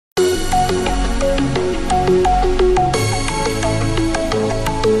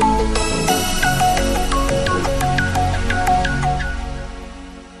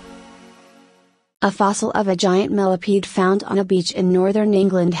A fossil of a giant millipede found on a beach in northern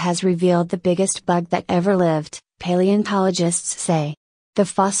England has revealed the biggest bug that ever lived, paleontologists say. The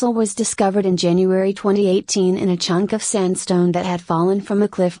fossil was discovered in January 2018 in a chunk of sandstone that had fallen from a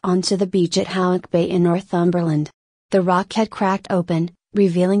cliff onto the beach at Howick Bay in Northumberland. The rock had cracked open,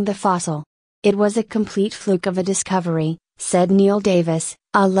 revealing the fossil. It was a complete fluke of a discovery, said Neil Davis,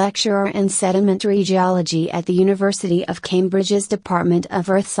 a lecturer in sedimentary geology at the University of Cambridge's Department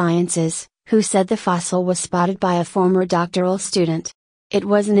of Earth Sciences, who said the fossil was spotted by a former doctoral student. It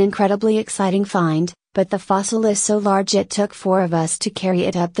was an incredibly exciting find, but the fossil is so large it took 4 of us to carry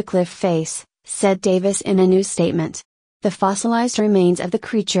it up the cliff face, said Davis in a news statement. The fossilized remains of the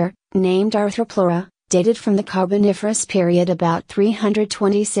creature, named Arthroplura, dated from the Carboniferous period about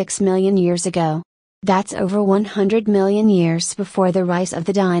 326 million years ago. That's over 100 million years before the rise of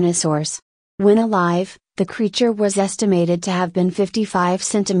the dinosaurs. When alive, the creature was estimated to have been 55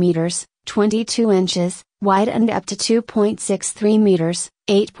 centimeters, 22 inches, wide and up to 2.63 meters,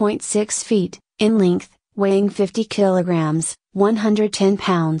 8.6 feet, in length, weighing 50 kilograms, 110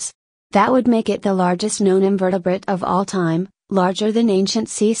 pounds. That would make it the largest known invertebrate of all time, larger than ancient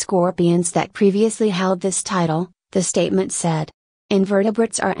sea scorpions that previously held this title, the statement said.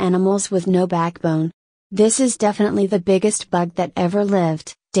 Invertebrates are animals with no backbone. This is definitely the biggest bug that ever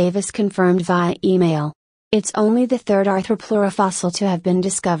lived, Davis confirmed via email. It's only the 3rd Arthroplura fossil to have been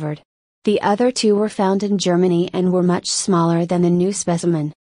discovered. The other 2 were found in Germany and were much smaller than the new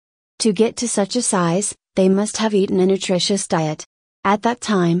specimen. To get to such a size, they must have eaten a nutritious diet. At that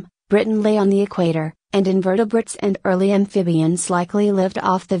time, Britain lay on the equator, and invertebrates and early amphibians likely lived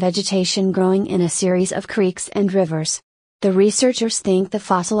off the vegetation growing in a series of creeks and rivers. The researchers think the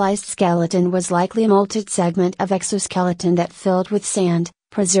fossilized skeleton was likely a molted segment of exoskeleton that filled with sand,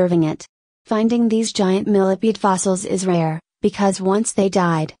 preserving it. Finding these giant millipede fossils is rare, because once they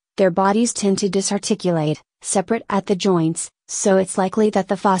died, their bodies tend to disarticulate, separate at the joints, so it's likely that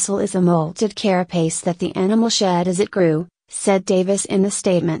the fossil is a molted carapace that the animal shed as it grew, said Davis in the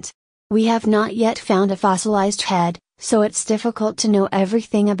statement. We have not yet found a fossilized head, so it's difficult to know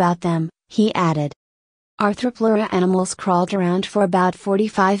everything about them, he added. Arthroplura animals crawled around for about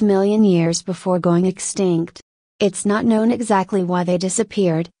 45 million years before going extinct. It's not known exactly why they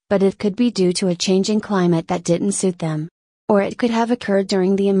disappeared, but it could be due to a changing climate that didn't suit them. Or it could have occurred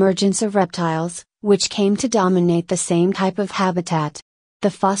during the emergence of reptiles, which came to dominate the same type of habitat. The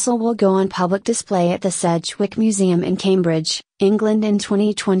fossil will go on public display at the Sedgwick Museum in Cambridge, England in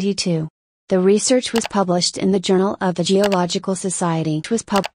 2022. The research was published in the Journal of the Geological Society. It was